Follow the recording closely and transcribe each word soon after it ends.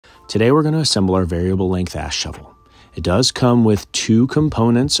Today we're going to assemble our variable length ash shovel. It does come with two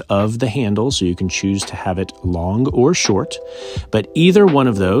components of the handle, so you can choose to have it long or short, but either one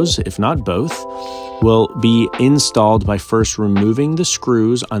of those, if not both, will be installed by first removing the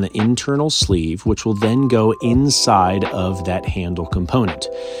screws on the internal sleeve, which will then go inside of that handle component.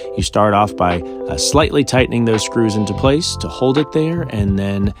 You start off by slightly tightening those screws into place to hold it there, and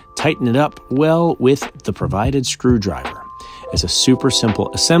then tighten it up well with the provided screwdriver. It's a super simple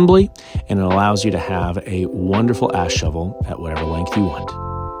assembly, and it allows you to have a wonderful ash shovel at whatever length you want.